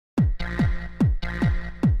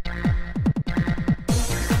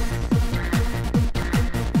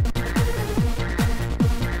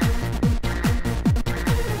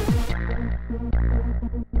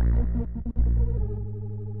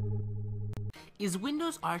Is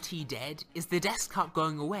Windows RT dead? Is the desktop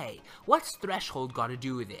going away? What's Threshold got to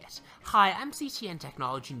do with it? Hi, I'm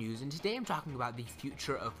CTNtechnologynews, and today I'm talking about the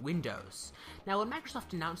future of Windows. Now, when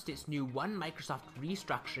Microsoft announced its new One Microsoft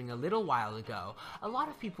restructuring a little while ago, a lot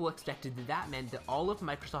of people expected that meant that all of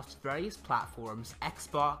Microsoft's various platforms,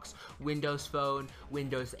 Xbox, Windows Phone,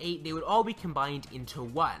 Windows 8, they would all be combined into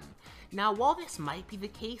one. Now, while this might be the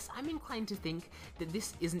case, I'm inclined to think that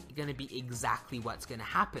this isn't going to be exactly what's going to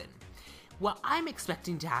happen. What I'm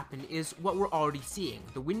expecting to happen is what we're already seeing.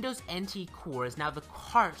 The Windows NT Core is now the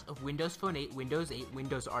heart of Windows Phone 8, Windows 8,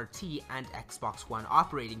 Windows RT, and Xbox One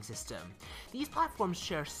operating system. These platforms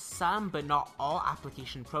share some but not all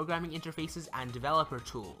application programming interfaces and developer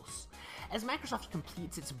tools. As Microsoft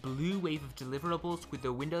completes its blue wave of deliverables with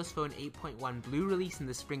the Windows Phone 8.1 Blue release in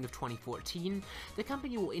the spring of 2014, the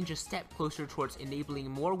company will inch a step closer towards enabling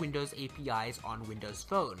more Windows APIs on Windows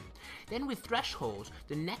Phone. Then with Threshold,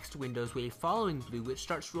 the next Windows wave following Blue, which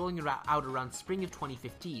starts rolling out around spring of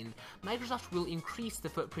 2015, Microsoft will increase the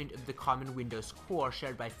footprint of the common Windows core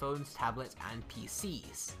shared by phones, tablets, and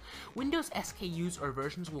PCs. Windows SKUs or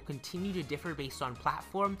versions will continue to differ based on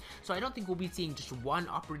platform, so I don't think we'll be seeing just one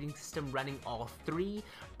operating system running all three,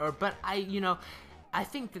 but I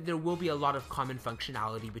think that there will be a lot of common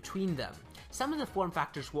functionality between them. Some of the form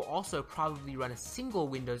factors will also probably run a single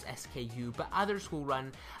Windows SKU, but others will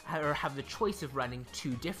run or have the choice of running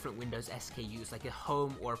two different Windows SKUs, like a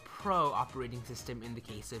Home or Pro operating system in the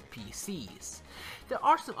case of PCs. There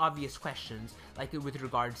are some obvious questions, like with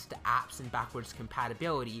regards to apps and backwards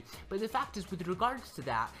compatibility, but the fact is, with regards to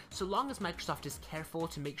that, so long as Microsoft is careful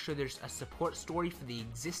to make sure there's a support story for the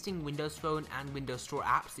existing Windows Phone and Windows Store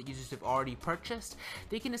apps that users have already purchased,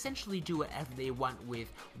 they can essentially do whatever they want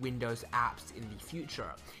with Windows apps in the future.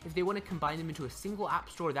 If they want to combine them into a single app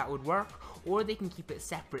store, that would work, or they can keep it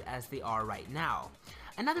separate as they are right now.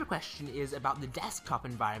 Another question is about the desktop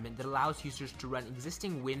environment that allows users to run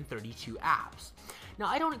existing Win32 apps. Now,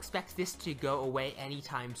 I don't expect this to go away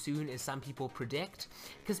anytime soon, as some people predict,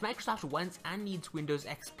 because Microsoft wants and needs Windows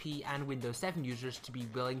XP and Windows 7 users to be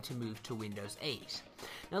willing to move to Windows 8.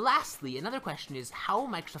 Now lastly, another question is how will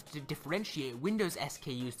Microsoft differentiate Windows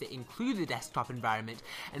SKUs that include the desktop environment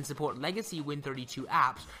and support legacy Win32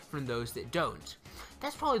 apps from those that don't?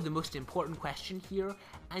 That's probably the most important question here,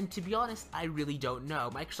 and to be honest, I really don't know.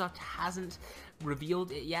 Microsoft hasn't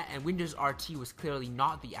revealed it yet, and Windows RT was clearly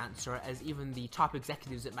not the answer, as even the top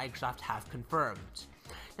executives at Microsoft have confirmed.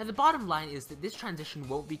 Now, the bottom line is that this transition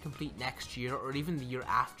won't be complete next year or even the year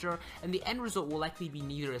after, and the end result will likely be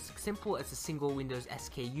neither as simple as a single Windows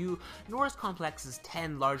SKU, nor as complex as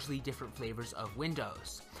 10 largely different flavors of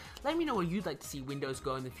Windows. Let me know where you'd like to see Windows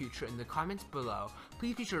go in the future in the comments below.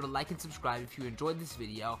 Please be sure to like and subscribe if you enjoyed this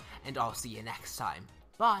video, and I'll see you next time.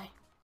 Bye!